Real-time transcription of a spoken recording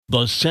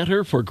The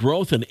Center for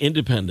Growth and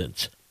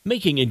Independence,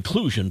 making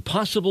inclusion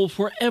possible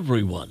for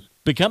everyone.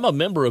 Become a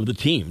member of the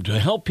team to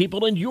help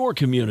people in your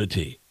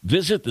community.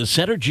 Visit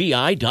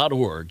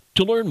thecentergi.org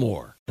to learn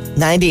more.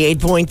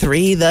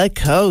 98.3 The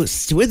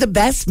Coast with the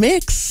best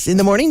mix in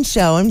the morning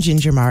show. I'm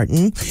Ginger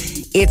Martin.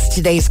 It's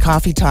today's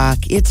Coffee Talk.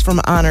 It's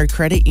from Honor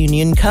Credit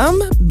Union.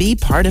 Come be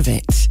part of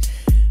it.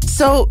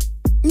 So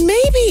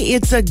maybe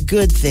it's a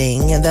good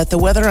thing that the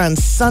weather on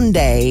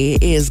Sunday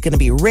is going to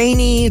be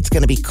rainy. It's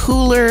going to be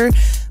cooler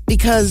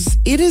because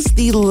it is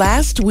the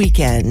last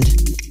weekend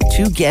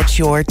to get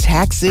your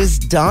taxes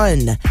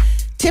done.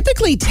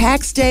 Typically,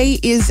 tax day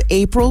is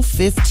April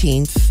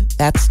 15th.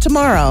 That's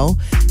tomorrow.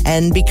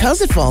 And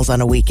because it falls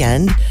on a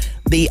weekend,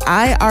 the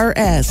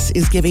IRS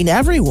is giving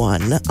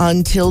everyone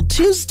until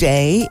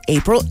Tuesday,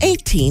 April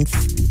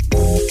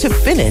 18th, to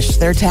finish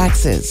their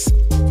taxes.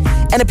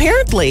 And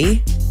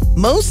apparently,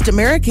 most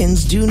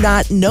Americans do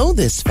not know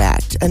this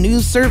fact. A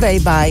new survey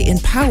by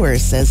Empower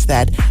says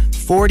that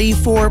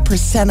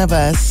 44% of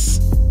us,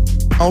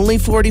 only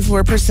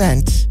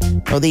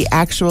 44%, know the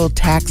actual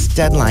tax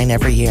deadline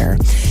every year.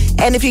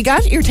 And if you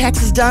got your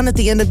taxes done at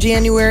the end of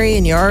January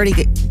and you already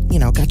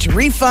got your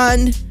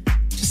refund,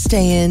 just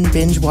stay in,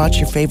 binge watch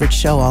your favorite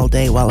show all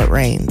day while it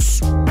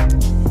rains.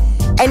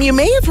 And you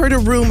may have heard a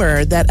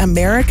rumor that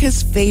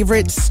America's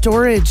favorite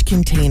storage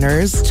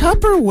containers,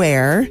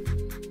 Tupperware,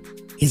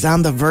 is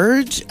on the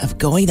verge of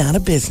going out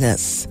of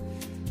business.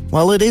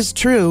 Well, it is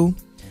true.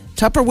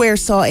 Tupperware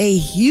saw a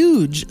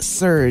huge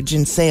surge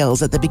in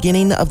sales at the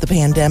beginning of the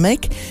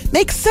pandemic.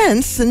 Makes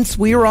sense since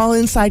we were all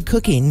inside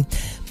cooking.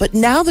 But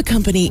now the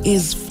company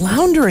is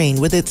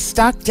floundering with its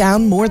stock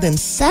down more than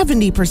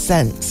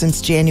 70% since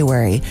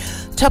January.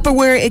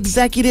 Tupperware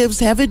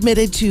executives have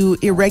admitted to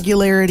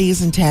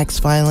irregularities in tax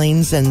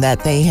filings and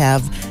that they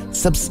have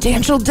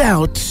substantial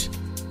doubt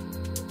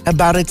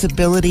about its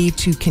ability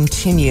to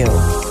continue.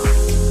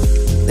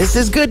 This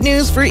is good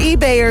news for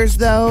eBayers,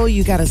 though.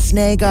 You got to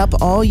snag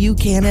up all you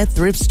can at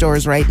thrift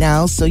stores right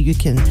now so you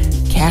can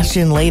cash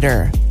in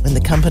later when the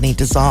company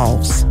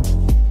dissolves.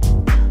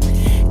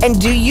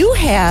 And do you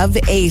have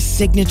a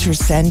signature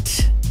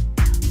scent,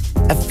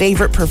 a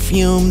favorite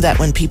perfume that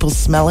when people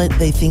smell it,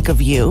 they think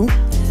of you?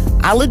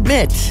 I'll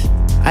admit,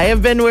 I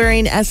have been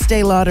wearing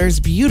Estee Lauder's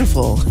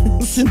Beautiful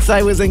since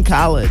I was in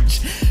college.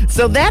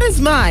 So that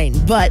is mine.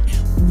 But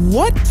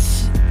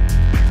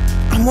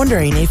I'm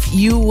wondering if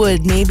you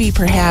would maybe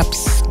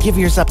perhaps give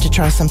yours up to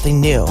try something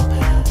new.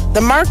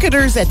 The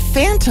marketers at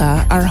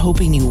Fanta are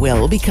hoping you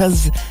will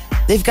because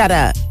they've got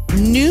a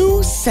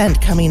new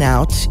scent coming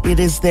out. It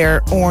is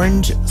their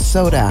orange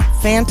soda.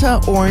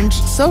 Fanta orange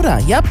soda.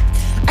 Yep.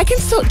 I can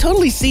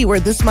totally see where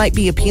this might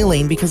be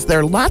appealing because there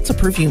are lots of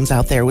perfumes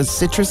out there with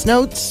citrus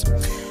notes.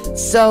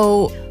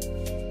 So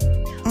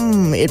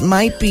it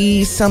might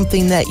be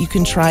something that you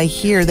can try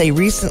here. They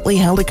recently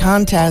held a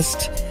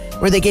contest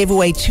where they gave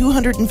away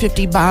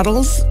 250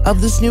 bottles of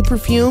this new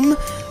perfume,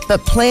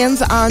 but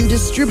plans on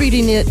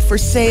distributing it for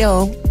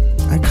sale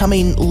are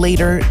coming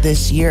later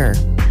this year.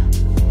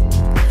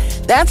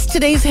 That's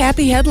today's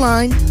happy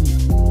headline.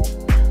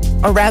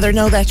 Or rather,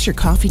 no, that's your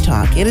coffee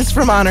talk. It is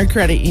from Honor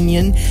Credit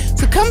Union.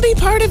 So come be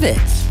part of it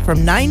from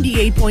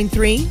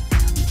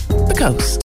 98.3 The Coast.